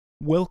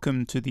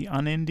Welcome to the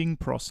Unending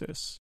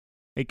Process,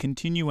 a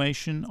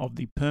continuation of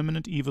the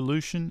Permanent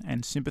Evolution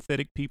and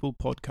Sympathetic People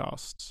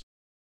podcasts.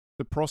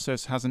 The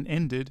process hasn't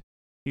ended,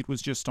 it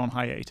was just on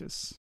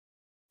hiatus.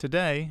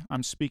 Today,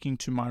 I'm speaking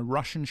to my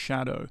Russian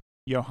shadow,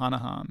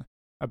 Johanahan,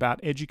 about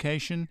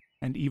education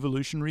and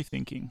evolutionary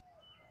thinking.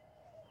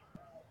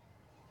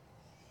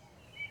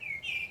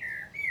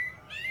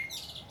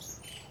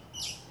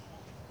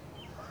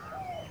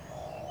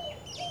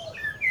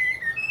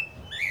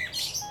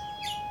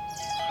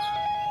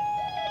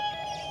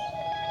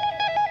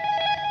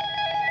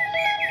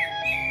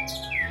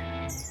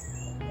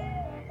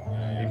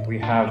 If we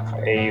have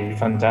a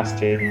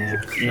fantastic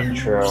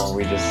intro,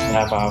 we just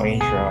snap our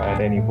intro at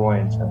any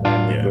point and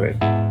then we're good.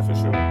 For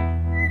sure.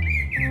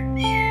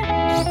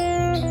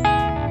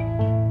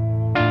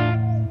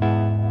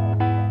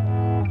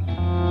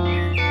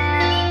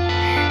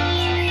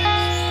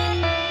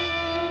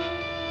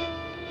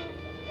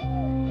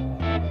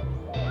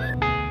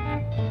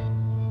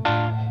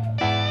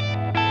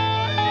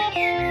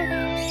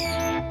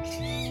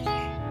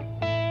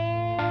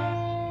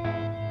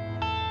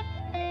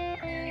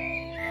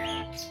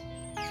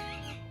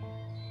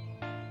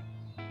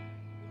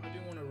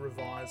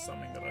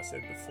 Something that I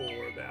said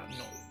before about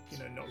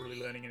not really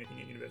learning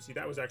anything at university.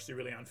 That was actually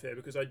really unfair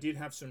because I did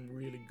have some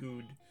really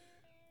good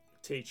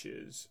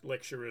teachers,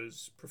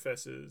 lecturers,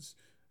 professors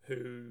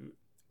who,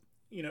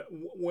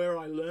 where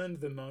I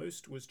learned the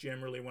most was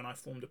generally when I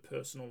formed a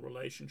personal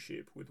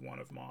relationship with one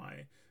of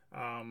my,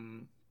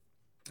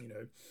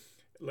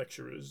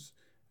 lecturers,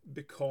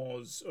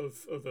 because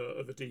of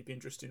a deep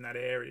interest in that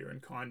area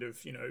and kind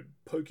of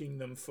poking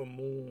them for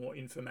more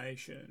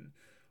information.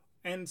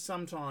 And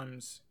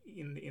sometimes,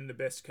 in the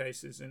best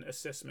cases, an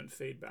assessment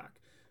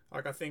feedback.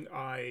 Like I think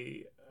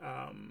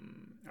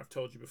I've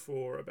told you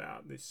before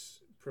about this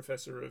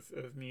professor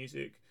of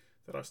music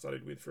that I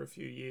studied with for a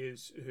few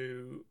years,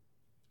 who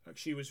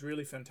she was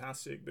really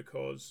fantastic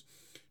because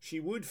she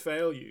would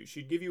fail you.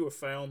 She'd give you a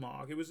fail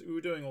mark. We were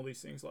doing all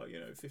these things like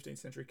 15th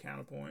century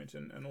counterpoint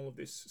and all of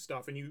this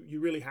stuff, and you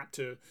really had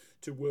to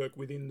work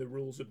within the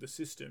rules of the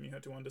system. You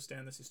had to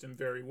understand the system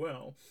very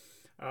well.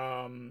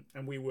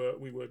 And we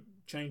were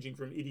changing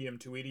from idiom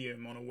to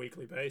idiom on a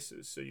weekly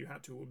basis, so you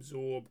had to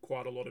absorb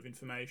quite a lot of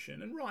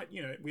information and write.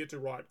 We had to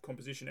write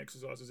composition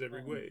exercises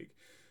every week,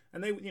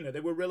 and they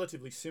were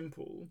relatively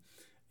simple,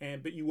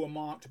 but you were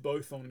marked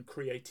both on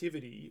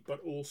creativity but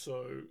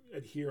also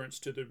adherence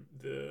to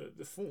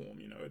the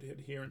form.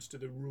 Adherence to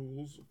the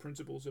rules,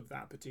 principles of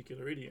that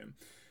particular idiom,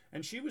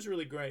 and she was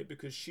really great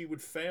because she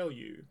would fail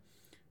you.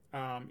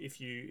 If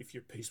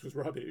your piece was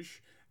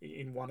rubbish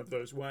in one of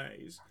those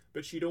ways,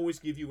 but she'd always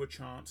give you a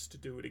chance to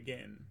do it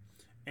again.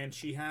 And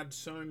she had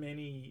so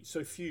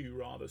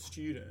few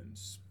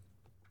students,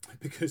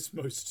 because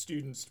most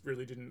students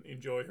really didn't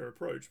enjoy her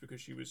approach because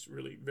she was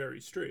really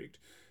very strict.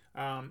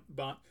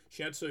 But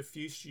she had so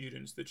few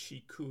students that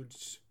she could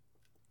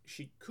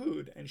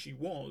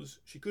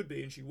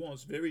be and she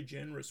was very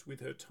generous with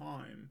her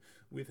time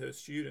with her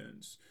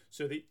students,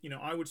 so that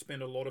I would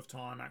spend a lot of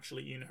time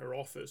actually in her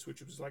office,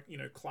 which was like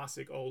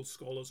classic old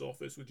scholar's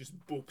office with just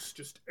books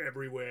just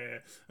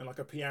everywhere and like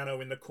a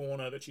piano in the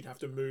corner that she'd have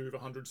to move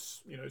 100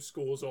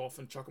 scores off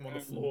and chuck them on the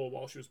floor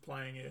while she was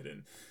playing it,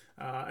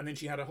 and then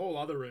she had a whole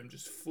other room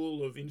just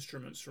full of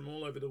instruments from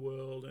all over the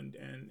world and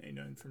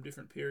from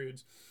different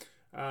periods.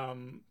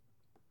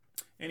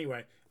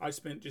 Anyway, I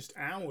spent just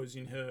hours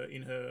in her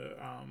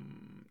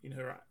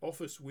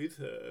office with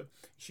her.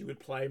 She would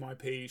play my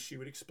piece. She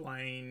would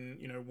explain,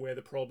 where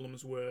the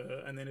problems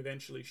were, and then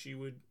eventually she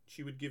would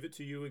give it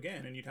to you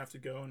again, and you'd have to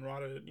go and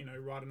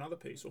write another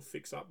piece or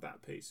fix up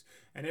that piece.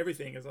 And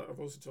everything, as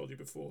I've also told you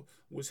before,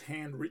 was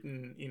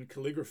handwritten in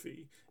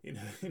calligraphy in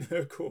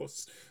her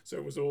course. So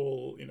it was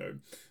all,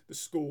 the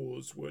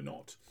scores were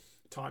not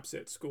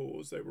typeset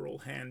scores; they were all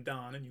hand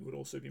done, and you would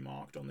also be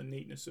marked on the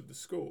neatness of the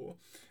score.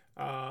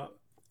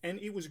 And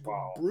it was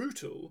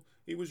brutal.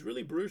 It was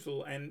really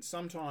brutal and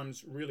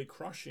sometimes really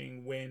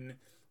crushing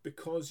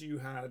because you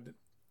had,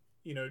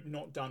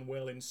 not done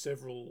well in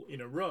several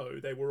in a row,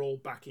 they were all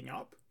backing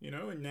up,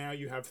 and now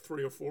you have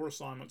 3 or 4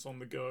 assignments on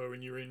the go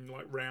and you're in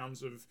like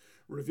rounds of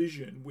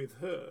revision with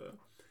her.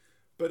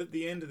 But at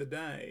the end of the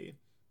day,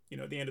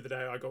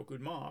 I got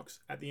good marks.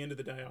 At the end of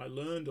the day, I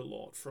learned a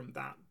lot from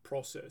that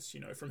process,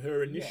 from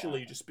her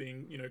initially just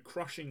being,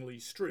 crushingly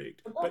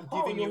strict, but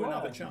giving you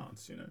another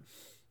chance,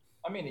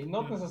 I mean,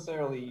 not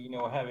necessarily,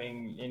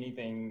 having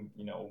anything,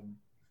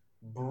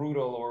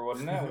 brutal or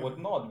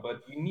whatnot,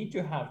 but you need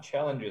to have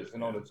challenges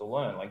in order to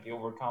learn. Like you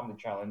overcome the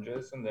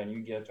challenges and then you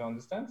get to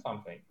understand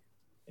something.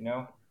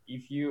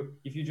 If you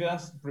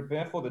just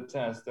prepare for the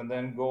test and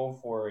then go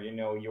for,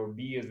 your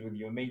beers with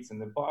your mates in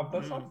the pub,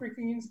 that's not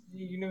freaking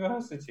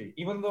university.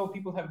 Even though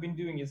people have been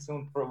doing it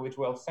since probably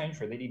 12th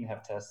century, they didn't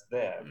have tests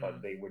there,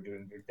 but they're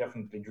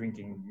definitely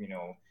drinking,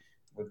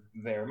 with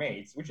their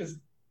mates, which is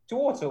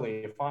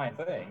totally a fine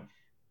thing,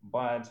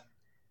 but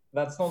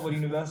that's not what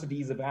university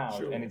is about.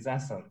 Sure. And its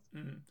essence.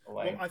 Well,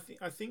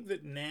 I think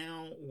that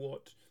now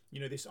what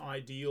this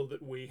ideal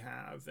that we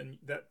have, and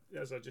that,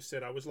 as I just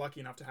said, I was lucky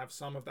enough to have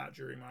some of that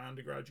during my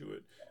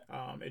undergraduate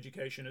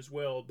education as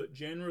well. But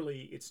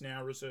generally, it's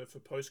now reserved for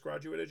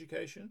postgraduate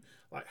education.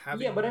 Like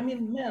having, Yeah, but I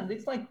mean, man,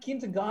 it's like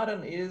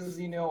kindergarten is,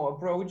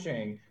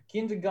 approaching.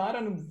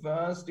 Kindergarten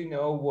first,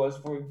 was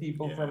for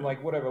people from yeah,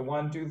 like whatever,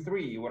 1, 2,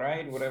 3,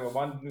 right? Whatever,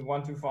 1,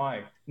 1 to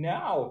 5.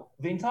 Now,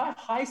 the entire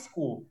high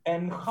school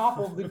and half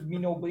of the,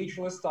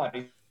 bachelor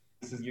studies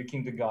is your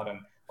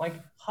kindergarten. Like,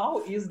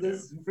 how is yeah,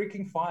 this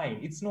freaking fine?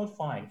 It's not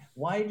fine.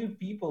 Why do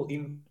people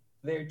in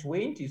their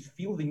 20s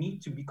feel the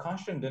need to be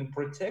cautioned and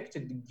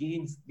protected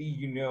against the,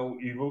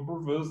 evil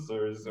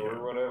professors yeah,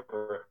 or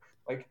whatever?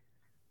 Like,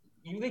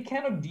 if they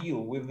cannot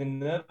deal with the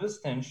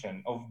nervous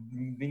tension of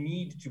the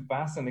need to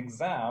pass an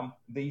exam,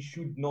 they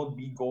should not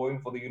be going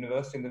for the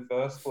university in the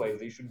first place.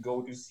 They should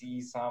go to see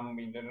some,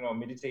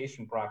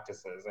 meditation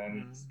practices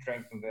and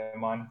strengthen their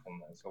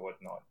mindfulness or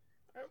whatnot.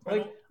 and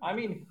Like, I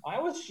mean, I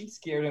was shit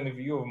scared in the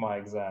view of my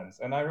exams,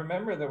 and I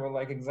remember there were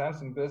like exams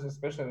in business,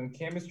 especially in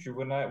chemistry,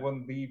 when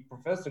the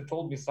professor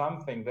told me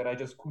something that I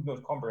just could not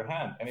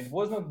comprehend, and it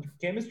was not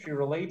chemistry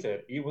related.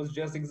 It was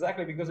just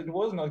exactly because it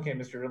was not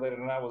chemistry related,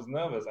 and I was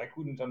nervous. I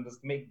couldn't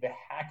make the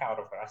heck out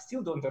of her. I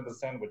still don't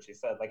understand what she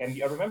said. Like,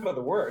 I remember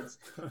the words,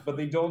 but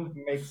they don't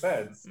make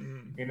sense,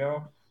 you know.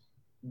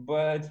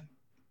 But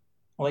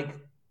like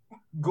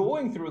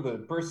going through the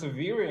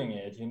persevering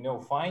it,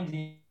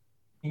 finding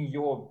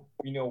your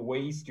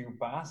ways to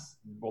pass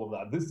all of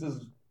that. This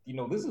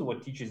is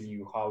what teaches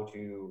you how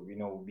to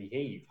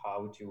behave, how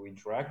to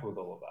interact with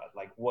all of that,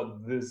 like what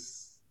this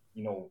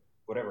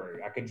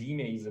whatever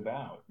academia is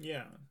about.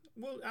 yeah.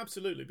 Well,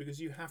 absolutely, because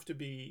you have to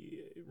be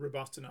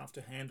robust enough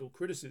to handle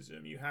criticism.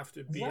 You have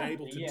to be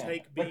able Exactly, to yeah.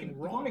 take Like being it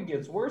only wrong.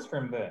 gets worse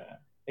from there.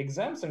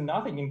 Exams are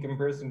nothing in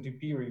comparison to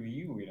peer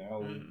review.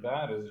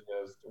 That is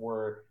just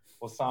or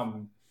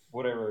some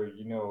whatever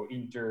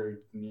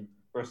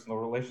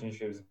interpersonal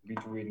relationships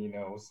between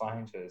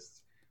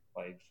scientists.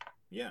 Like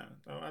Yeah,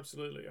 oh,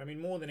 absolutely. I mean,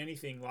 more than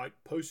anything, like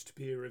post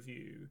peer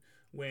review,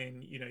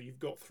 when you've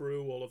got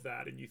through all of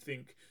that and you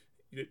think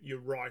that you're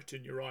right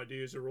and your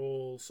ideas are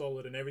all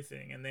solid and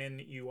everything, and then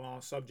you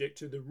are subject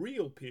to the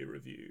real peer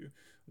review,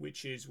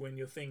 which is when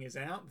your thing is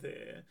out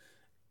there.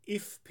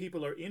 If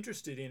people are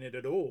interested in it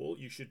at all,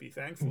 you should be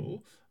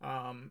thankful.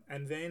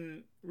 And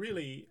then,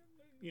 really,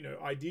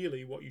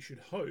 ideally, what you should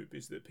hope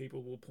is that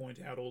people will point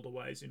out all the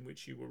ways in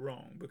which you were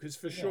wrong, because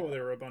for yeah, sure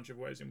there are a bunch of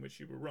ways in which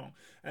you were wrong,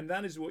 and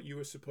that is what you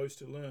were supposed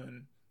to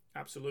learn.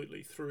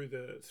 Absolutely, through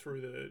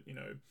the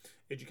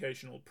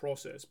educational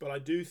process. But I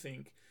do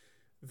think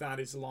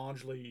that is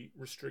largely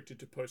restricted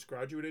to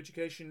postgraduate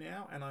education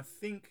now, and I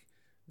think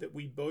that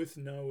we both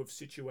know of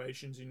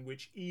situations in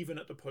which even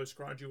at the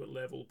postgraduate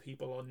level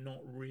people are not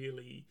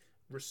really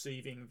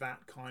receiving that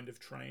kind of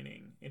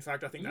training. In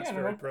fact, I think that's yeah,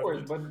 no, very of course,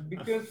 prevalent. but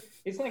because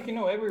it's like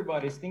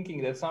everybody's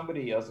thinking that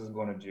somebody else is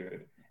going to do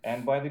it,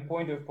 and by the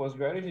point of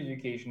postgraduate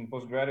education,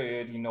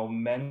 postgraduate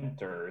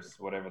mentors,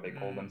 whatever they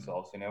call Mm,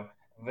 themselves,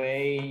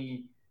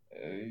 they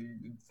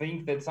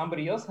think that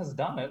somebody else has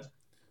done it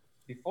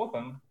before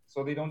them,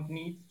 so they don't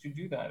need to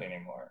do that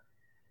anymore.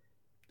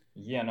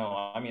 Yeah,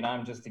 no, I mean,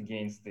 I'm just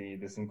against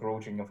this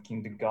encroaching of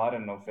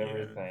kindergarten of yeah,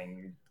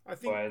 everything. I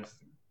think. But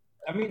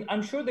I mean,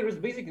 I'm sure there is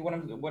basically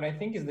what I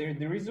think is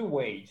there is a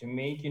way to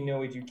make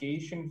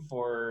education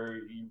for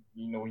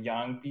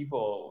young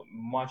people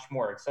much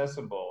more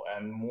accessible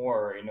and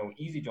more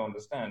easy to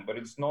understand. But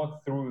it's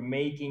not through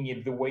making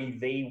it the way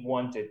they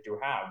want it to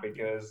have, Yeah.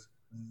 because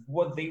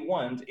what they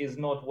want is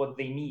not what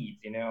they need.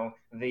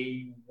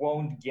 They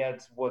won't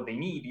get what they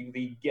need if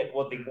they get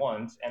what they Mm.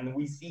 want, and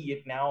we see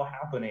it now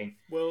happening.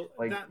 Well,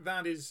 Like,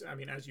 that is, I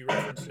mean, as you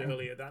referenced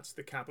earlier, that's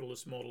the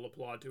capitalist model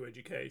applied to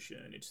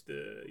education. It's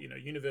the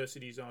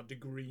universities are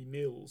degree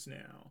mills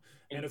now,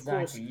 and of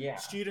course exactly, yeah.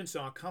 students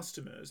are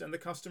customers, and the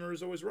customer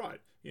is always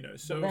right. But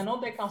So they're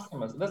not their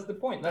customers. That's the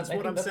point. that's I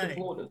what think I'm that's the saying.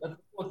 flaw. That's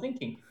the flaw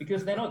thinking,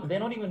 because they're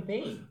not even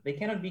paying. They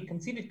cannot be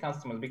considered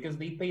customers because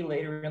they pay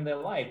later in their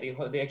life.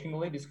 They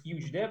accumulate these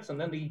huge debts, and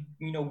then they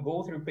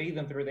go through pay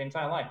them through their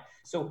entire life.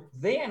 So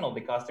they are not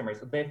the customers.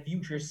 Their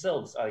future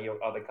selves are your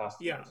other Yeah,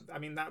 customers. I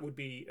mean that would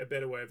be a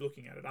better way of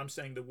looking at it. I'm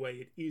saying the way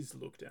it is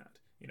looked at.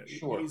 It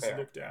Sure, is fair,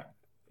 looked at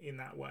fair. in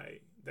that way.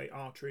 They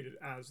are treated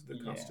as the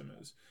Yeah.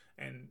 customers,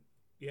 and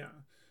yeah,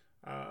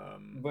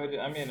 um, But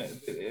I mean,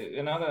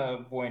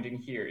 another point in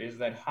here is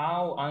that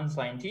how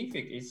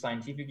unscientific is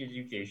scientific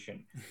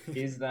education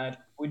is that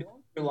we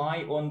don't rely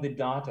on the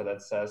data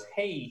that says,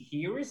 hey,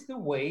 here is the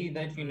way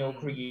that, mm,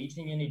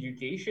 creating an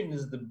education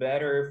is the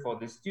better for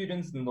the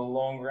students in the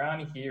long run.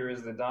 Here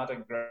is the data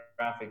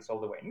graphics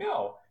all the way.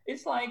 No,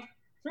 it's like,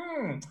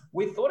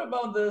 we thought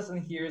about this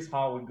and here's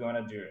how we're going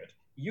to do it.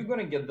 You're going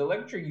to get the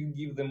lecture, you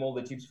give them all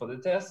the tips for the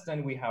tests,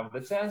 and we have the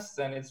tests,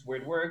 and it's where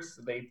it works.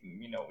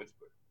 It's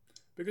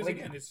because like,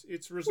 again, it's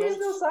there's no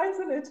results. science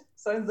in it.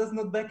 Science does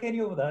not back any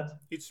of that.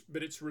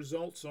 It's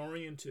results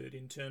oriented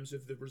in terms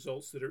of the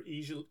results that are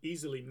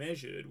easily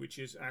measured, which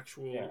is Yeah.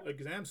 actual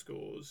exam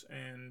scores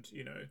and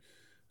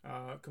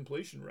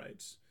completion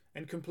rates.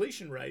 And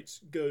completion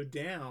rates go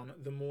down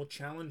the more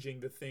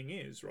challenging the thing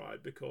is,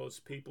 right? Because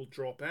people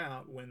drop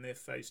out when they're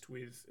faced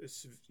with a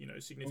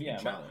significant Yeah,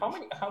 but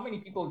challenge. how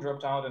many people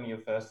dropped out in your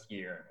first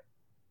year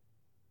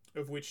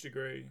Of which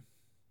degree?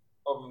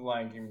 of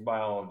like your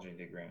biology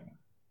degree?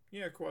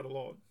 Yeah, quite a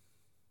lot.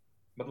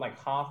 But like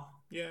half?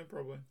 Yeah,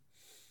 probably.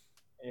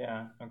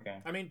 Yeah,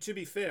 okay. I mean, to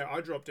be fair, I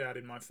dropped out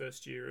in my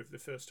first year of the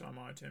first time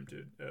I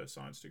attempted a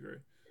science degree.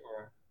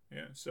 Sure. Yeah,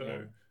 Yeah.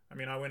 so I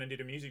mean, I went and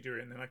did a music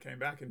degree, and then I came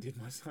back and did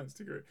my science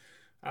degree.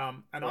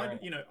 And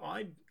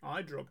Right.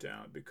 I dropped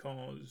out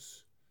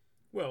because,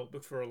 well,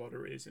 but for a lot of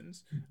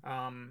reasons.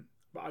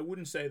 But I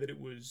wouldn't say that it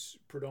was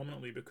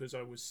predominantly because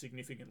I was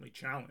significantly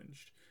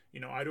challenged.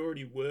 I'd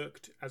already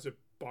worked as a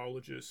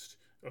biologist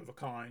of a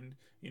kind,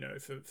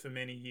 for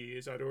many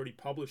years. I'd already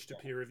published a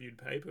peer-reviewed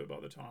paper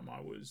by the time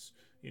I was,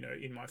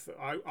 in my.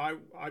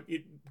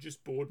 It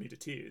just bored me to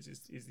tears.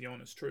 Is the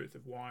honest truth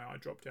of why I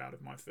dropped out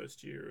of my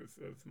first year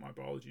of my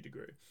biology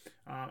degree,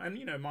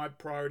 and my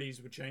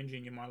priorities were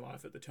changing in my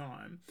life at the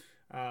time,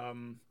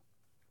 and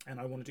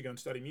I wanted to go and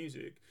study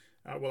music.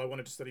 Well, I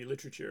wanted to study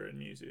literature and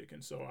music,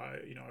 and so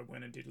I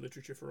went and did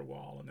literature for a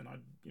while, and then I,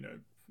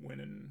 went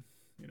and,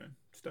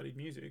 studied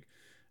music,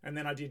 and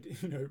then I did,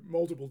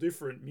 multiple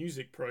different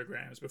music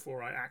programs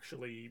before I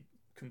actually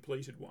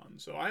completed one.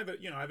 So I have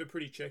a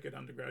pretty checkered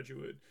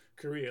undergraduate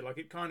career. Like,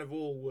 it kind of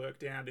all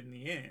worked out in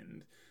the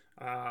end,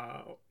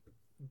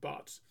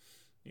 but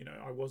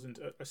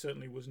I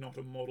certainly was not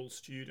a model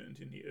student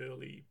in the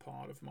early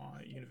part of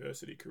my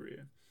university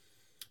career.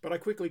 But I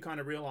quickly kind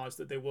of realized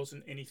that there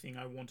wasn't anything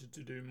I wanted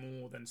to do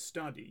more than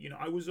study.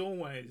 I was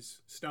always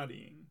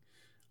studying.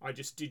 I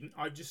just didn't.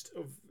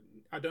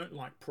 I don't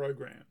like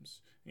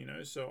programs.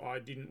 So I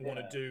didn't want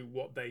to do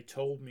what they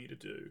told me to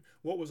do.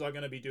 What was I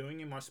going to be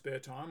doing in my spare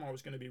time? I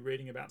was going to be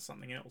reading about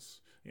something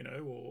else,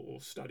 or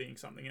studying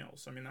something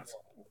else. I mean, that's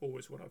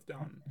always what I've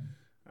done.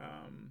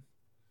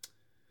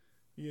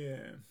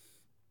 Yeah.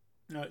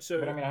 No, so.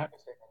 But I mean, I have to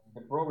say,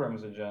 the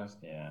programs are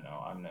just,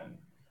 no,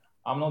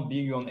 I'm not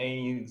big on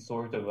any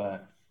sort of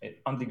a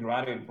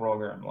undergraduate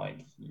program.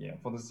 Like,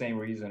 for the same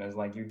reason as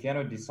like you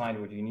cannot decide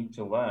what you need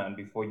to learn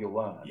before you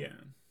learn. Yeah.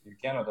 You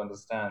cannot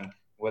understand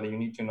whether you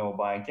need to know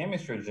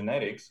biochemistry or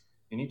genetics.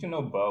 You need to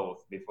know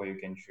both before you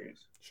can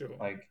choose. Sure.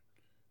 Like,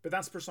 but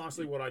that's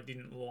precisely what I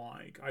didn't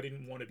like. I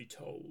didn't want to be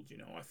told.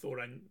 I thought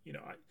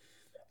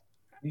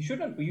you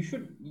shouldn't. You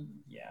should.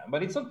 Yeah,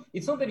 but it's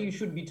not that you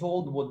should be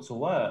told what to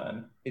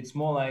learn. It's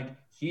more like,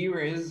 here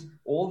is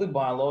all the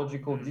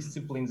biological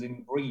disciplines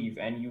in brief,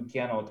 and you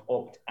cannot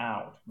opt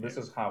out. This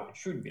is how it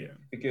should be,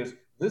 because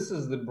this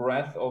is the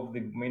breadth of the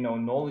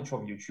knowledge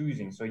of your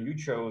choosing. So you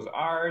chose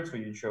arts, or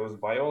you chose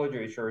biology,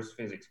 or you chose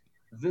physics.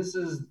 This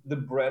is the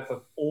breadth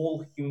of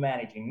all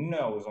humanity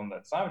knows on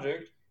that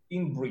subject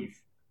in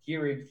brief.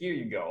 Here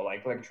you go.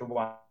 Like lecture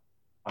one.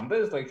 On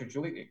this lecture,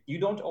 Julie, you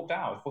don't opt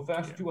out for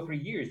first 2 or 3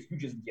 years. You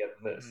just get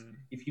this.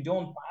 If you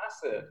don't pass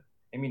it,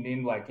 I mean,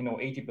 in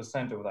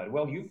 80% of that,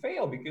 well, you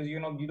fail because you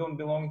don't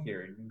belong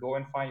here. You go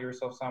and find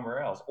yourself somewhere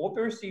else, or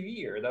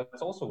persevere. That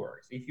also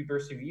works. If you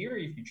persevere,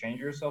 if you change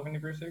yourself and you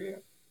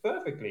persevere,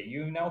 perfectly,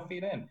 you now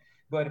fit in.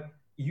 But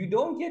you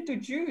don't get to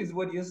choose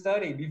what you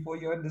study before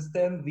you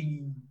understand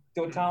the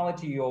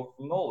totality of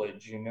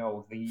knowledge,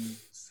 the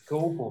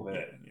scope of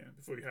it. Yeah.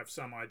 Before you have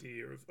some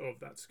idea of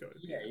that scope.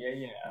 Yeah.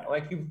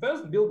 Like, you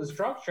first build the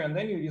structure, and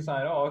then you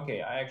decide, oh,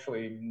 okay, I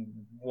actually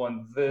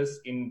want this.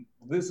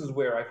 This is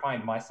where I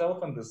find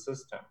myself in the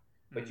system.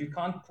 But you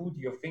can't put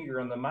your finger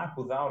on the map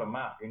without a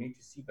map. You need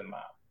to see the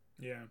map.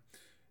 Yeah.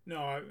 No,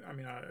 I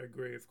mean, I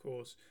agree, of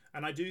course.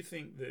 And I do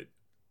think that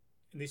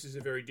this is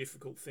a very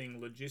difficult thing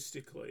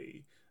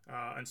logistically,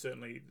 and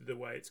certainly the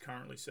way it's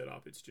currently set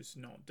up, it's just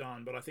not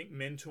done. But I think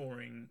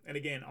mentoring, and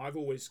again, I've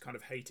always kind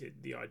of hated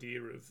the idea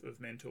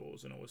of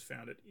mentors and always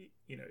found it,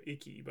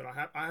 icky. But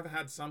I have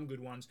had some good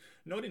ones,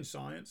 not in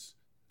science.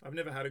 I've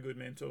never had a good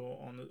mentor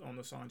on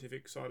the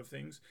scientific side of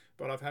things,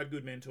 but I've had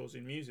good mentors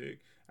in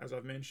music, as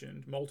I've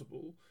mentioned,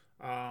 multiple.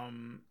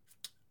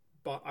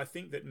 But I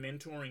think that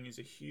mentoring is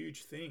a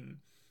huge thing.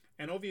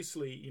 And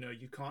obviously,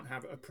 you can't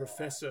have a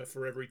professor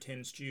for every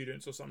 10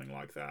 students or something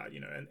like that,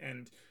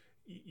 and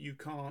you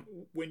can't,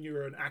 when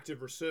you're an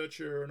active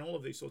researcher and all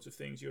of these sorts of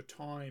things, your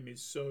time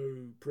is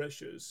so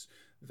precious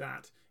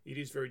that it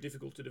is very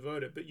difficult to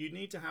devote it. But you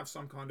need to have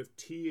some kind of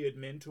tiered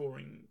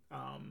mentoring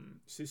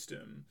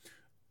system.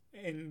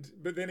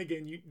 But then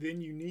again, you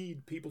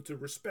need people to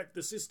respect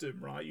the system,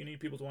 right? You need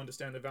people to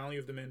understand the value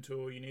of the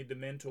mentor. You need the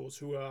mentors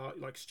who are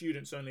like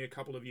students only a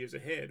couple of years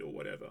ahead or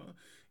whatever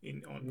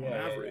on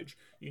average.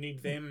 You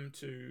need them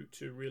to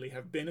really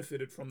have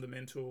benefited from the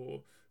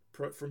mentor,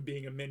 from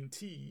being a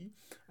mentee,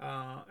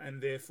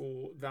 and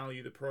therefore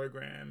value the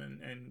program,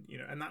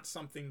 and that's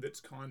something that's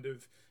kind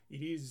of,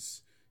 it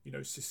is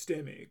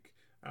systemic.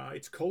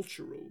 It's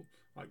cultural.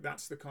 Like,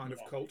 that's the kind of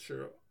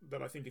culture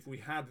that I think if we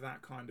had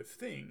that kind of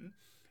thing,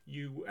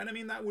 and I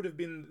mean that would have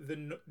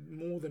been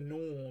more the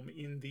norm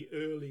in the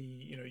early,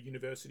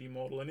 university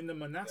model, and in the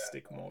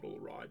monastic model,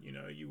 right?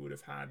 You would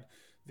have had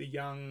the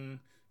young,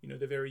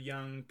 the very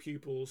young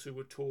pupils who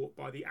were taught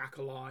by the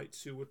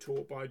acolytes, who were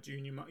taught by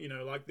junior,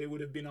 like there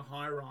would have been a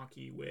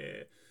hierarchy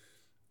where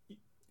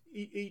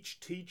each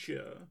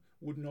teacher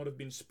would not have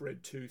been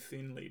spread too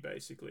thinly.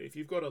 Basically, if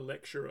you've got a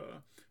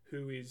lecturer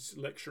who is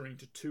lecturing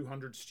to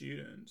 200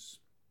 students,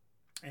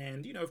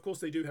 and of course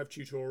they do have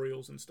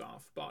tutorials and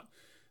stuff, but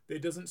there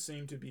doesn't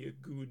seem to be a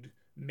good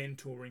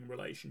mentoring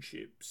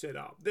relationship set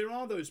up. There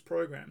are those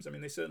programs. I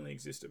mean, they certainly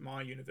exist at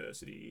my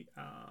university.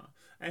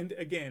 And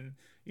again,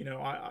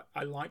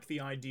 I like the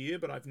idea,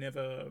 but I've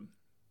never.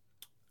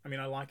 I mean,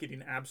 I like it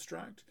in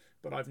abstract,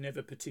 but I've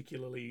never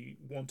particularly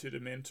wanted a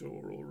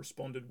mentor or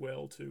responded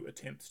well to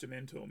attempts to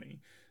mentor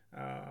me.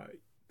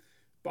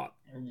 But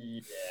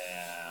yeah,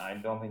 I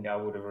don't think I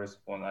would have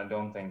responded. I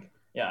don't think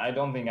I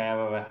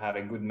ever had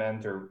a good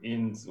mentor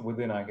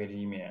within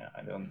academia.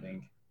 I don't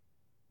think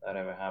that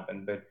ever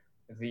happened. But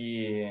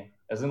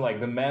as in like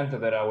the mentor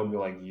that I would be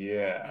like,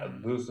 yeah,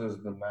 this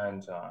is the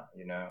mentor,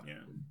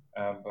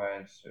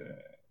 but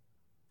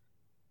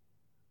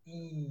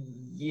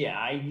yeah,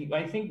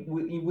 I think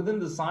within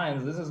the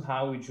science, this is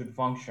how it should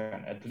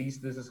function. At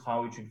least this is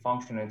how it should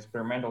function in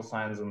experimental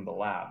science in the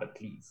lab, at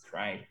least,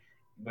 right?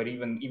 But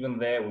even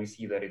there, we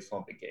see that it's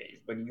not the case.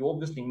 But you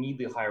obviously need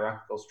the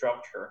hierarchical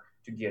structure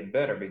to get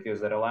better,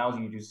 because that allows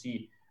you to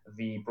see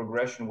the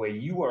progression where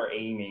you are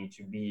aiming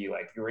to be.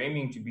 Like you're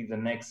aiming to be the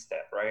next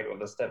step, right, or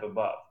the step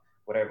above,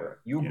 whatever.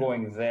 You're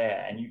going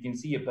there, and you can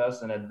see a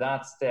person at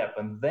that step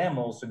and them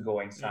also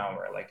going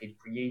somewhere. Like it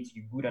creates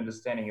you good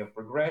understanding of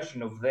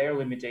progression, of their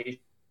limitation,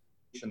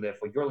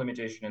 therefore your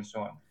limitation, and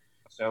so on.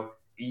 So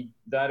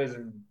that is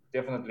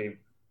definitely,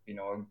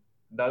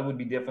 that would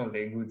be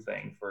definitely a good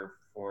thing for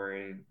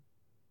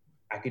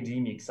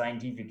academic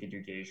scientific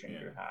education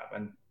to have.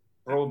 And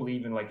probably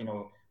even like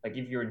like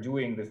if you're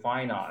doing the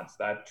fine arts,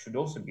 that should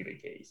also be the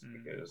case,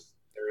 because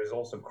there is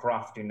also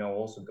craft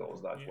also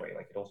goes that way,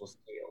 like it also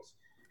scales.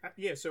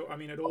 So I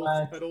mean, at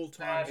all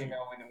times,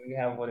 we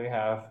have what we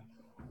have.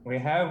 We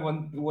have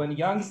when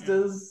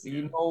youngsters,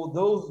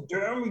 those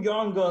damn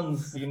young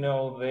guns,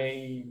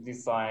 they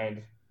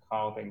decide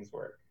how things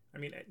work. I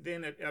mean,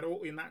 then at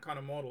all in that kind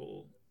of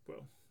model,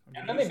 well,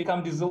 and then they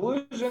become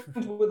disillusioned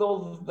with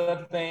all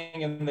that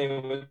thing, and they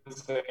would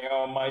say,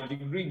 "Oh, my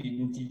degree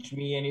didn't teach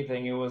me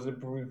anything. It was a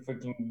pretty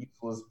freaking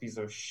useless piece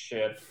of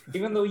shit."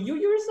 Even though you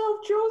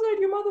yourself chose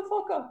it, you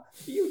motherfucker.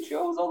 You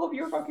chose all of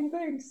your fucking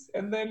things,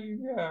 and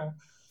then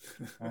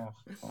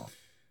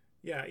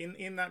Yeah,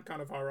 in that kind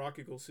of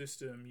hierarchical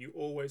system, you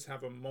always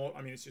have a model.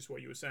 I mean, it's just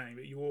what you were saying,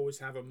 but you always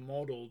have a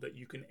model that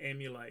you can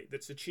emulate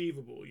that's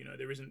achievable.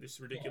 There isn't this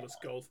ridiculous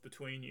gulf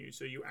between you,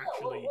 so you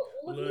actually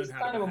learn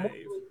how to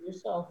behave.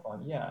 Yourself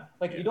on,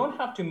 you don't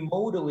have to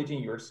model it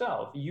in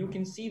yourself. You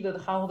can see that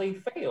how they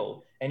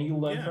fail, and you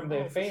learn from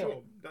their failing.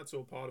 Sure. That's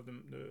all part of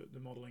the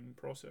modeling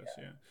process.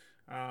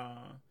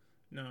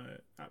 No,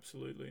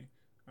 absolutely.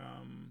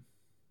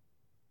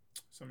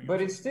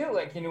 But it's still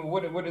like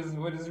what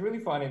is really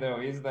funny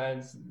though is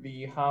that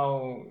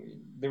how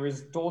there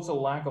is total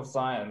lack of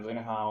science in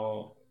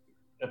how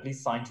at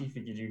least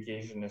scientific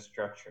education is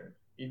structured.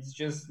 It's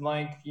just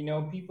like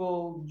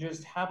people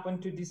just happen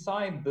to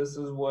decide this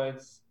is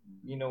what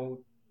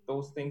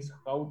those things,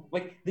 how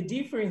like the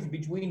difference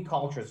between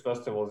cultures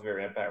first of all is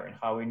very apparent,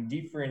 how in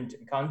different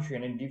country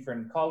and in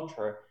different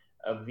culture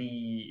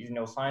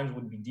the science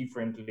would be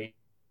differently,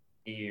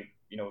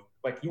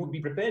 like you would be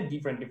prepared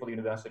differently for the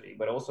university,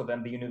 but also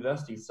then the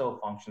university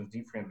itself functions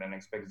differently and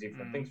expects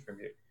different things from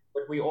you.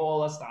 But we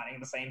all are studying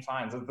the same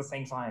science. It's the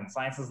same science.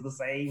 Science is the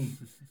same.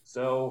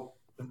 So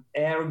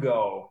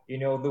ergo,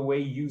 the way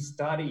you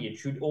study it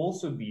should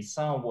also be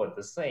somewhat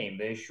the same.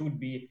 There should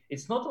be,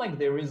 it's not like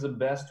there is a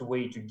best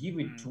way to give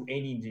it to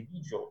any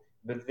individual,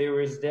 but there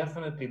is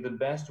definitely the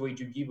best way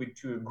to give it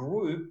to a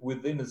group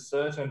within a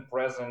certain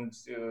present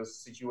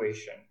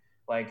situation.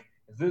 Like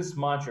this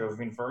much of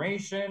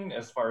information,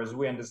 as far as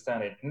we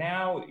understand it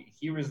now,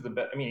 here is the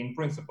best, I mean, in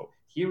principle,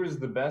 here is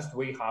the best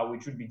way how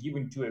it should be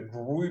given to a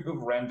group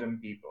of random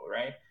people,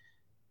 right?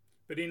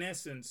 But in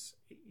essence,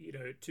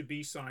 to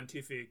be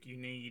scientific, you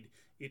need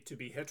it to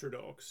be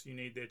heterodox. You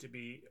need there to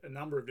be a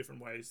number of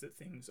different ways that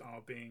things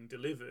are being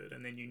delivered,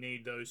 and then you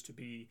need those to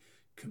be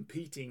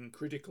competing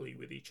critically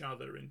with each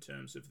other in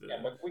terms of the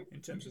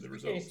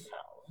results.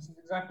 This is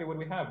exactly what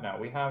we have now.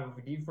 We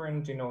have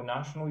different,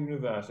 national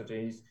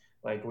universities.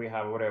 Like we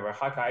have whatever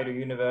Hokkaido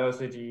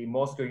University,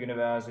 Moscow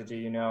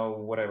University,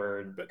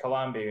 whatever,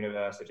 Columbia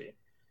University.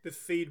 The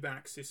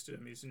feedback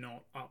system is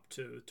not up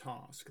to the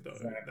task, though.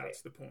 Exactly.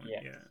 That's the point.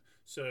 Yeah.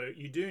 So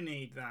you do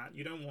need that.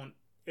 You don't want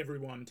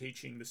everyone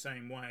teaching the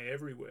same way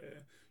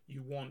everywhere.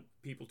 You want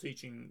people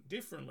teaching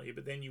differently,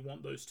 but then you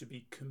want those to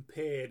be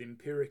compared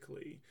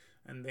empirically,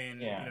 and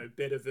then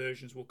better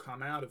versions will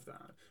come out of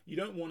that. You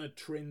don't want to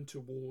trend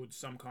towards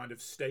some kind of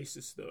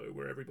stasis, though,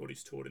 where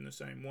everybody's taught in the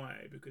same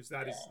way, because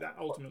that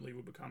ultimately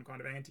will become kind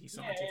of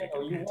anti-scientific.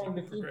 You want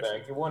the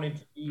feedback. You want it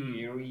to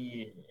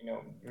be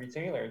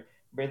retailored.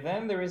 But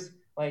then there is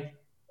like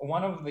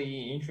one of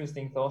the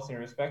interesting thoughts in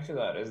respect to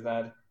that is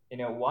that,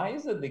 why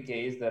is it the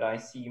case that I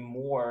see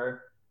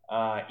more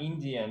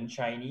Indian,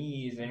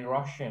 Chinese, and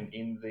Russian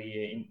in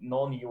the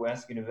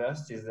non-US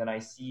universities than I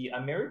see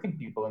American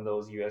people in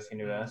those US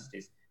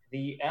universities?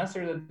 The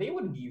answer that they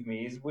would give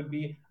me would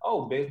be,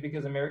 oh,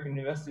 because American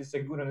universities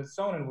are good on its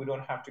own and we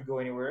don't have to go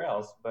anywhere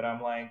else. But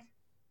I'm like,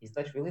 is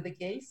that really the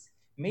case?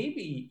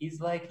 Maybe it's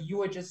like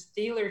you are just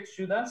tailored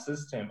to that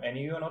system and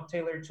you are not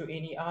tailored to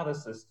any other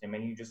system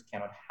and you just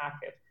cannot hack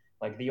it.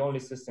 Like the only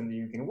system that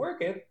you can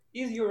work it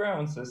is your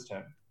own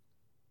system.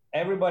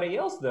 Everybody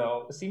else,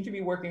 though, seem to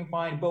be working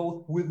fine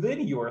both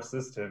within your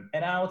system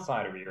and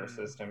outside of your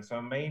system.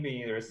 So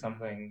maybe there's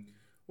something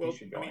Well,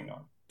 fishy I going mean,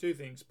 on. two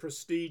things.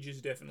 Prestige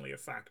is definitely a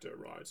factor,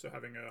 right? So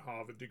having a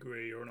Harvard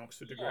degree or an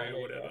Oxford Yeah, degree or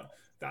yeah, whatever,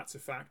 that's a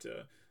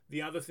factor.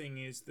 The other thing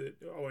is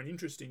that, or an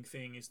interesting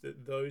thing is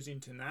that those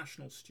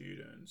international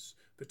students,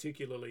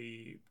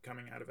 particularly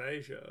coming out of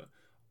Asia,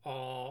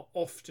 are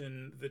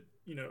often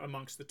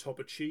amongst the top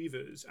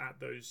achievers at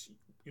those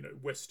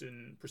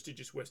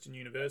prestigious Western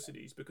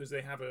universities because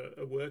they have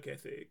a work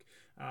ethic,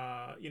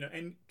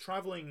 and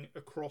traveling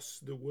across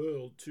the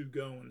world to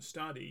go and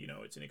study,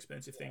 it's an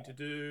expensive thing to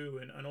do,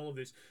 and all of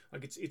this,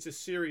 like it's a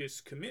serious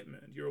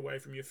commitment. You're away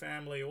from your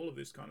family, all of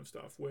this kind of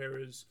stuff.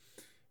 Whereas,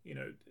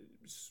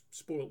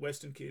 spoiled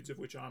Western kids, of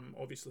which I'm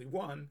obviously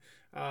one,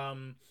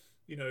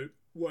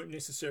 won't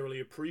necessarily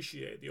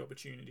appreciate the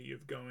opportunity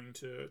of going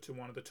to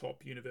one of the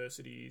top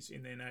universities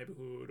in their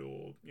neighborhood,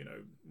 or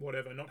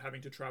whatever, not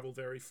having to travel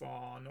very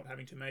far, not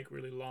having to make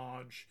really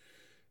large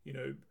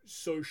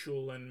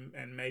social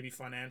and maybe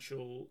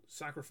financial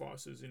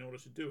sacrifices in order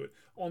to do it.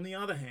 On the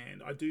other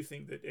hand, I do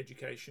think that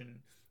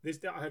education,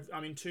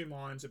 I'm in two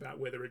minds about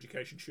whether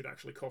education should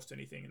actually cost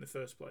anything in the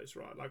first place,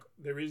 right? Like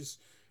there is,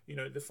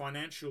 the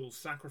financial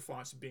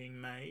sacrifice being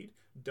made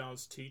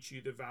does teach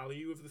you the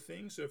value of the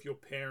thing. So if your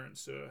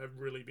parents have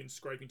really been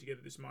scraping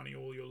together this money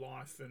all your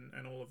life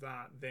and all of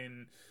that,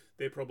 then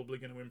they're probably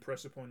going to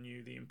impress upon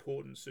you the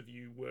importance of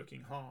you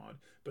working hard.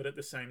 But at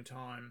the same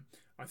time,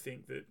 I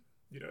think that,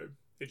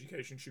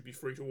 education should be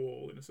free to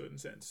all in a certain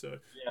sense. So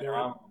Yeah, there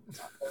are,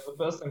 as a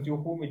person to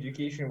whom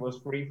education was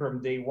free from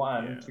day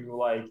one yeah,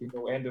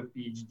 to end of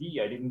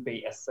PhD, I didn't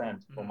pay a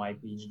cent for my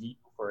PhD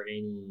for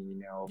any,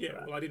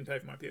 yeah. Well, I didn't pay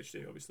for my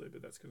PhD, obviously,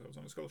 but that's because I was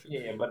on a scholarship.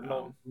 Yeah, but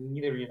no,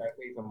 neither did I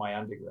pay for my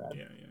undergrad.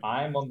 Yeah, yeah,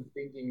 I'm on the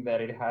thinking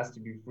that it has to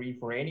be free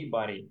for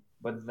anybody,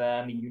 but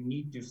then you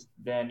need to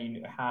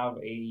have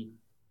a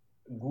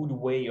good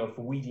way of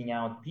weeding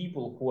out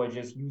people who are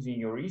just using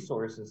your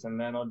resources and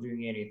they're not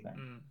doing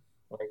anything.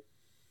 Like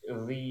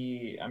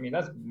I mean,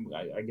 that's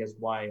I guess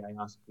why I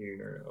asked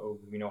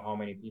you, how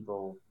many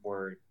people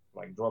were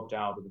like dropped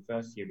out of the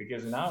first year,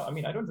 because now, I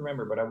mean, I don't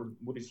remember, but I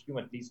would assume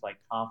at least like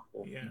half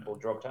of yeah, people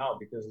dropped out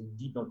because they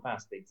did not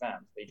pass the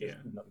exams. They just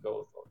yeah, could not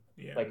go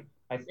through. yeah, Like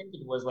I think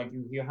it was like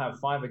you have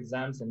 5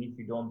 exams, and if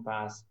you don't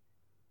pass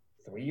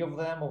 3 of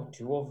them or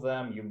 2 of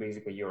them,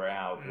 you're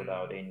out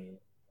without any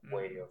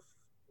way of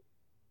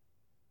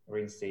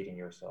reinstating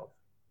yourself.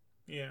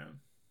 yeah.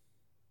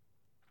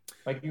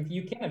 Like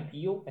you can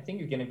appeal. I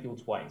think you can appeal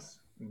twice,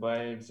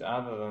 but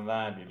other than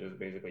that,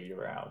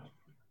 you're out,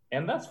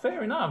 and that's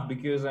fair enough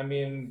because I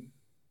mean,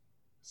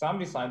 some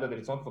decide that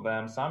it's not for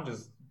them. Some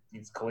just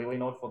it's clearly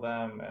not for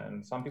them,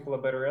 and some people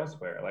are better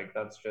elsewhere. Like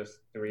that's just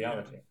the Yeah.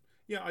 reality.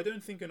 Yeah, I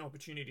don't think an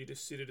opportunity to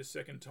sit it a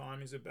second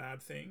time is a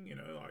bad thing.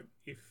 Like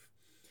if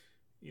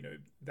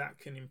that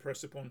can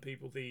impress upon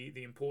people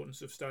the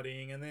importance of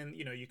studying, and then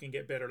you can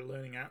get better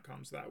learning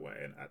outcomes that way.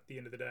 And at the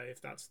end of the day,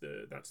 if that's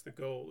the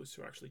goal, is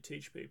to actually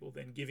teach people,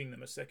 then giving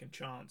them a second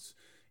chance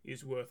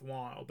is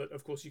worthwhile. But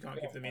of course, you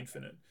can't give them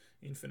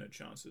infinite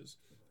chances.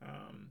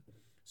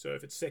 So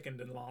if it's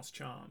second and last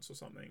chance or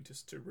something,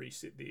 just to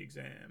resit the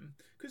exam,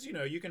 because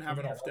you can have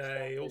an off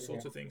day, all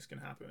sorts of things can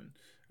happen.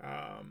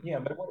 Yeah,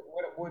 but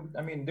what would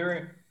I mean?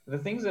 The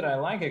things that I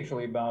like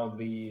actually about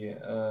the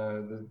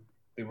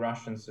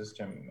Russian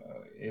system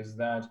is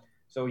that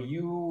so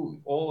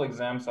all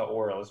exams are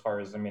oral as far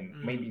as I mean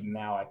maybe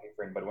now I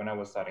different, but when I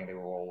was studying they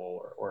were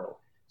all oral.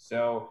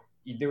 So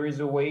there is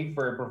a way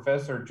for a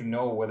professor to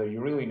know whether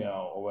you really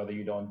know or whether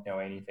you don't know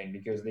anything,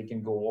 because they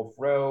can go off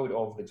road,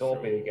 off the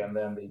topic, Sure. and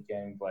then they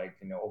can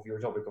off your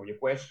topic of your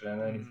question,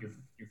 and then if you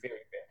fail, you fail.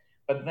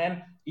 But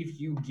then if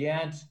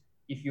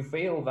you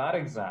fail that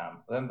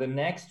exam, then the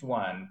next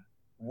one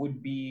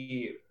would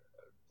be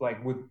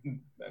like with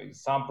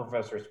some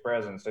professors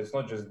present. So it's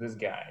not just this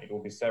guy, it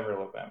will be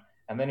several of them.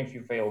 And then if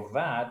you fail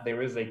that,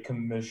 there is a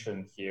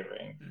commission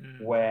hearing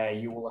where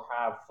you will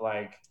have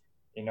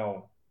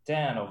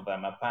 10 of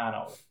them, a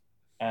panel,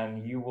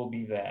 and you will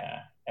be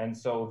there. And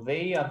so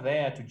they are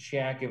there to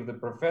check if the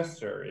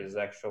professor is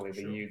actually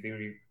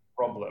the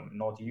problem,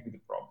 not you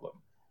the problem.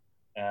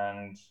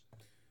 And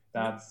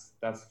that's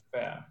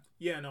fair.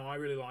 Yeah, no, I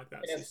really like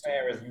that As system.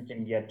 fair as you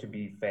can get to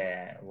be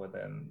fair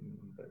within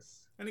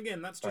this. And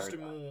again, that's just a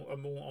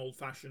more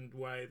old-fashioned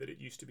way that it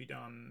used to be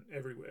done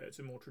everywhere. It's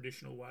a more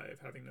traditional way of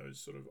having those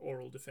sort of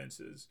oral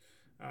defences.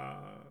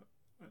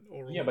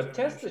 oral Yeah, but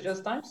tests are examinations.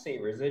 just time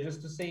savers. They're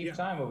just to save Yeah,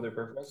 time of the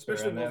professor,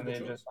 especially and then multiple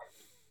they're just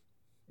choice.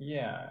 like,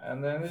 yeah,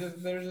 and then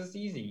they're just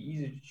easy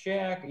to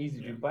check,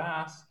 easy Yeah. to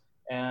pass,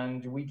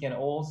 and we can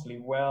all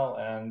sleep well,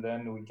 and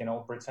then we can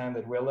all pretend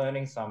that we're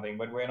learning something,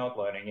 but we're not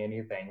learning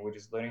anything. We're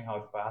just learning how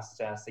to pass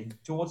tests, a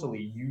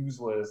totally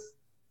useless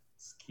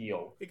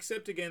skill.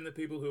 Except again, the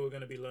people who are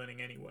going to be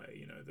learning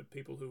anyway, the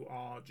people who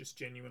are just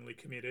genuinely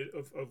committed,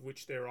 of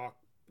which there are,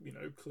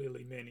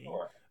 clearly many.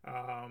 Sure.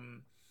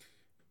 Um,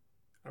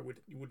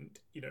 you wouldn't,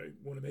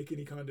 want to make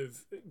any kind of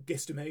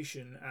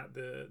guesstimation at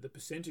the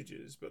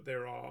percentages, but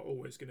there are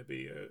always going to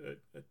be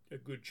a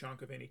good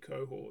chunk of any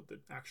cohort that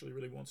actually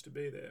really wants to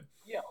be there.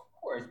 Yeah,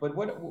 of course. But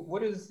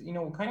what is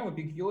kind of a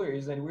peculiar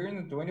is that we're in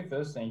the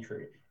 21st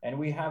century and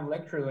we have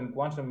lectures on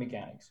quantum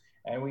mechanics,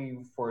 and we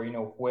for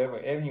whoever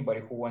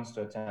anybody who wants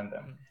to attend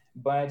them. Mm.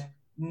 But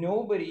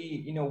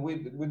nobody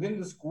within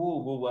the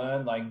school will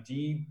learn like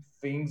deep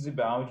things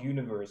about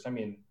universe. I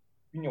mean,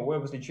 we're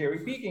obviously cherry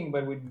picking,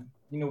 but we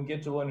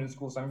get to learn in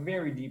school some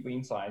very deep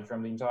insights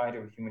from the entirety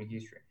of human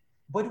history.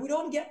 But we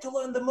don't get to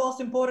learn the most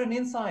important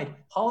insight.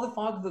 How the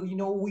fuck that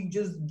we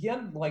just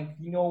get like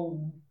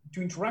to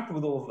interact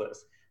with all of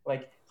this,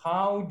 like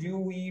how do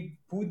we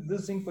put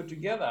this info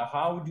together,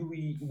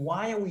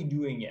 why are we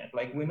doing it,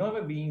 like we're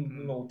never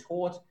being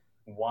taught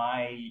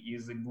why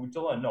is it good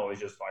to learn. No,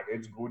 it's just like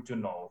it's good to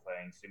know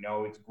things,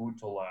 it's good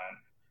to learn.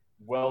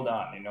 Well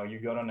done, you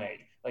got an A.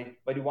 Like,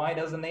 but why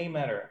does an A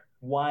matter?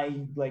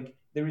 Why, like,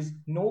 there is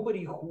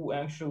nobody who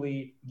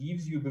actually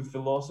gives you the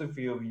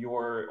philosophy of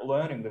your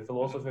learning, the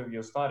philosophy of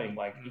your studying,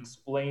 like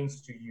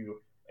explains to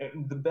you.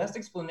 The best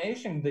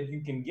explanation that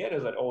you can get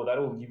is that, oh, that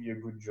will give you a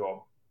good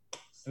job.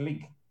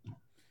 Sleek.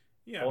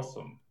 Yeah.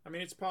 Awesome. I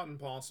mean, it's part and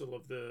parcel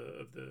of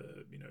the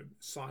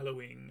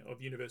siloing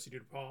of university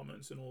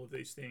departments and all of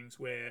these things,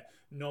 where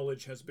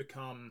knowledge has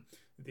become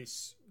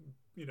this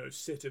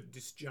set of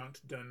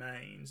disjunct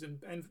domains,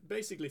 and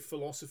basically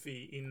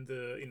philosophy in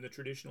the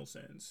traditional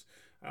sense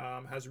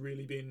has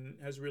really been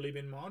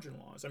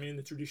marginalized. I mean, in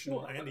the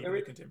traditional and even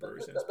the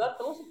contemporary sense. That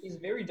philosophy is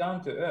very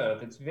down to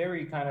earth. It's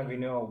very kind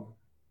of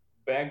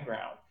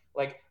background.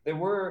 Like there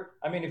were,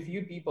 I mean, a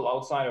few people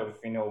outside of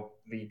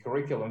the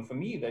curriculum for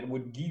me that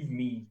would give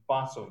me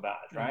parts of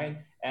that, right?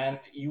 And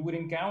you would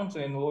encounter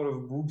in a lot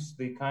of books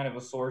the kind of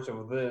a sort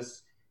of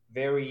this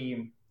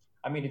very,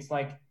 I mean, it's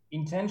like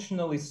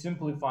intentionally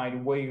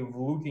simplified way of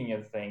looking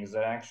at things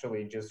that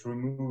actually just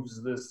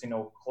removes this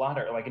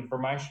clutter, like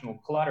informational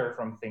clutter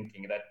from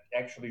thinking, that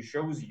actually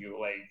shows you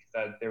like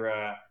that there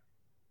are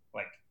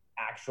like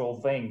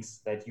actual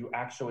things that you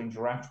actually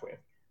interact with,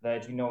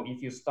 that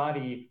if you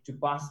study to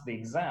pass the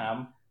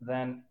exam,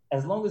 then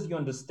as long as you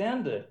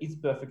understand it, it's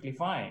perfectly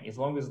fine, as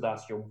long as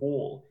that's your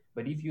goal.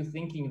 But if you're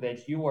thinking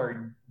that you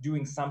are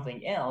doing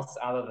something else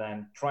other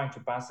than trying to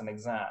pass an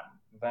exam,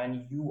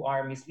 then you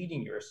are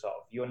misleading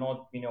yourself. You're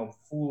not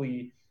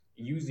fully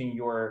using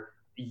your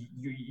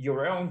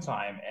own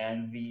time,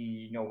 and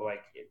the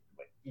like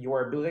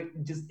your ability,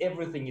 just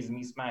everything is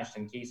mismatched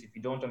in case if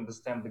you don't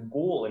understand the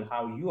goal and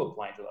how you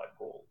apply to that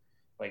goal.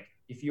 Like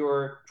if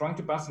you're trying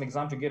to pass an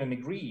exam to get a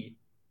degree,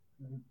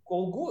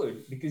 all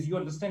good because you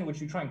understand what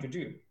you're trying to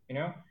do,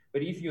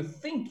 But if you're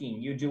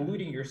thinking, you're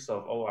deluding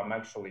yourself. Oh, I'm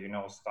actually,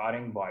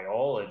 studying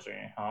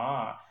biology,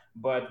 huh?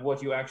 But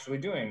what you're actually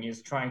doing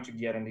is trying to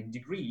get a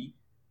degree.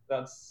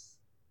 That's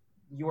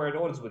You are at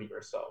odds with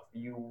yourself.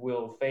 You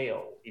will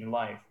fail in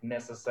life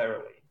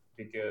necessarily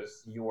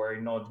because you are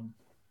not,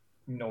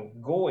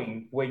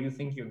 going where you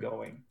think you're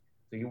going.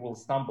 So you will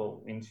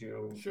stumble into,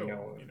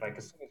 Sure, like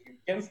as soon as you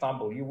can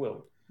stumble, you will.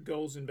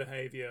 goals and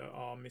behavior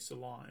are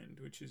misaligned,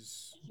 which is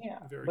Yeah,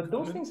 very but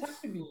those common. things have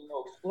to be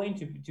explained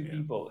to Yeah.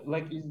 people,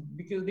 like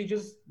because they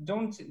just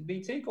don't. They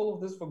take all of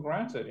this for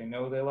granted.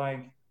 They're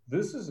like,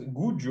 this is a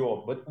good job,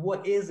 but what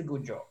is a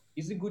good job?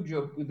 Is a good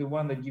job the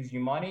one that gives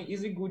you money?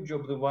 Is a good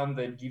job the one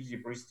that gives you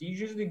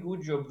prestige? Is the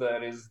good job that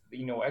is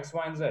X,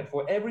 Y, and Z?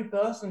 For every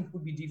person, it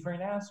could be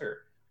different answer.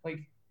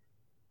 Like,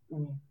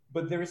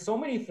 but there are so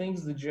many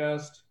things that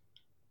just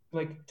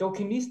like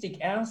tokenistic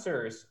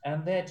answers, and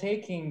they're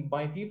taken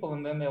by people,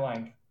 and then they're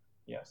like,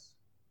 yes,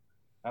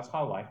 that's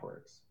how life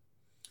works.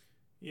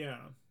 Yeah,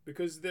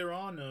 because there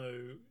are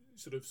no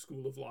sort of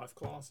school of life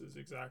classes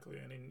exactly,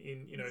 and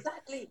in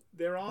Exactly.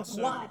 there are But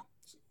some. why?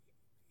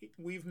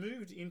 We've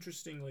moved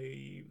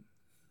interestingly,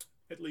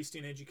 at least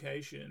in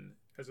education,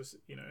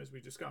 as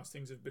we discussed,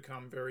 things have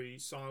become very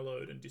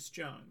siloed and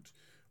disjunct.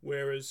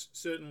 Whereas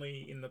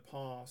certainly in the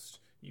past,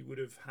 you would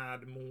have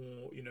had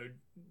more,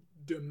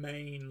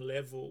 domain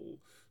level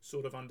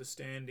sort of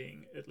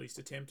understanding, at least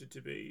attempted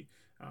to be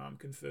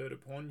conferred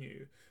upon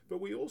you. But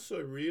we also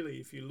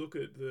really, if you look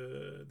at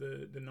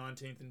the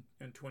 19th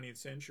and 20th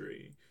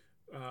century,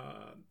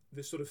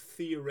 the sort of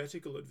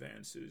theoretical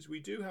advances, we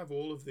do have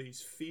all of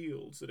these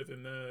fields that have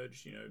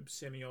emerged,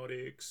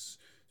 semiotics,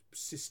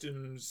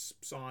 systems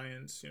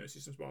science,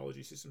 systems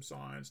biology, systems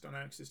science,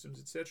 dynamic systems,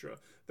 etc.,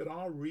 that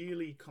are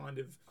really kind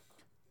of,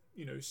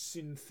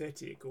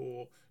 synthetic,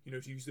 or,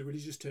 to use the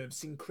religious term,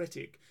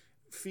 syncretic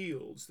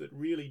fields that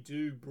really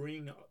do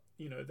bring,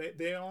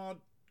 they are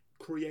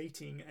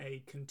creating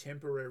a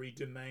contemporary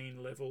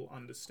domain level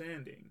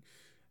understanding.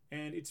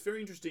 And it's very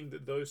interesting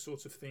that those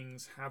sorts of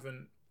things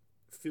haven't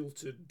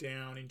filtered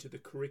down into the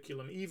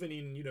curriculum, even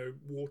in,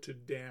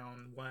 watered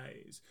down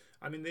ways.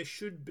 I mean, there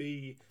should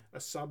be a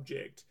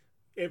subject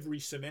every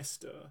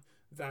semester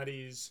that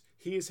is,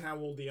 here's how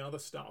all the other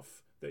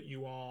stuff that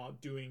you are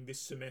doing this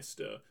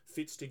semester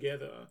fits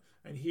together,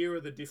 and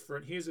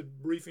here's a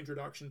brief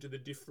introduction to the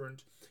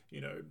different,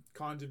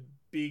 kinds of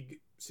big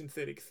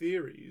synthetic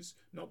theories.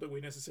 Not that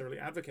we're necessarily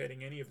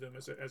advocating any of them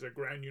as a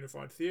grand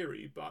unified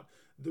theory, but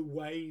the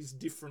ways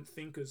different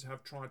thinkers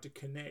have tried to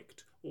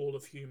connect all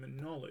of human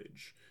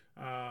knowledge,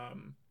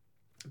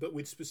 but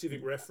with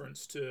specific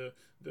reference to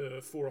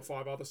the 4 or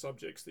 5 other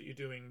subjects that you're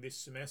doing this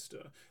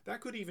semester. That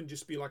could even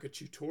just be like a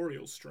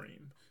tutorial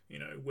stream,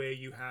 where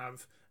you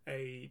have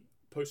a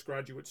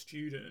postgraduate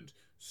student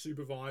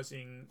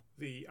supervising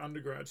the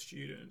undergrad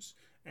students,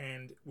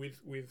 and with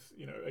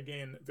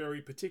again,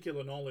 very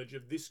particular knowledge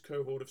of this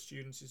cohort of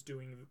students is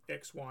doing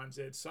X, Y, and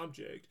Z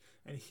subject,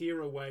 and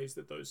here are ways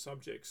that those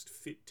subjects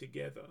fit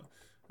together.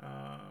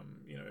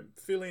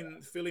 Fill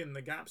in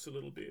the gaps a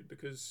little bit,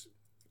 because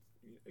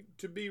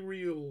to be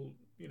real,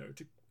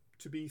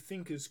 to be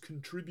thinkers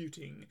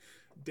contributing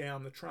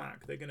down the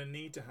track, they're going to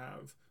need to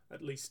have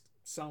at least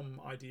some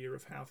idea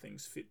of how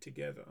things fit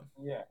together.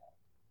 Yeah.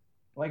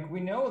 Like, we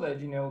know that,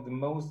 the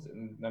most,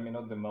 I mean,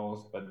 not the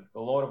most, but a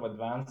lot of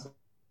advances,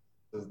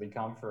 they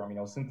come from,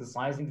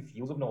 synthesizing the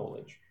fields of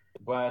knowledge.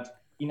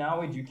 But in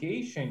our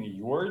education,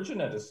 you're a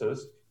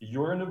geneticist,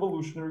 you're an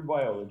evolutionary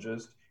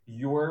biologist,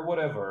 you're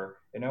whatever,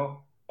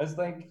 It's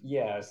like,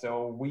 yeah,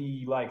 so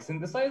we like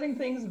synthesizing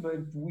things, but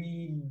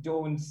we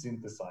don't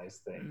synthesize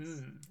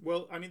things.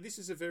 Well, I mean, this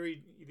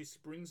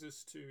brings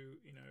us to,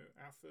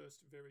 our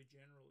first very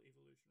general evolution.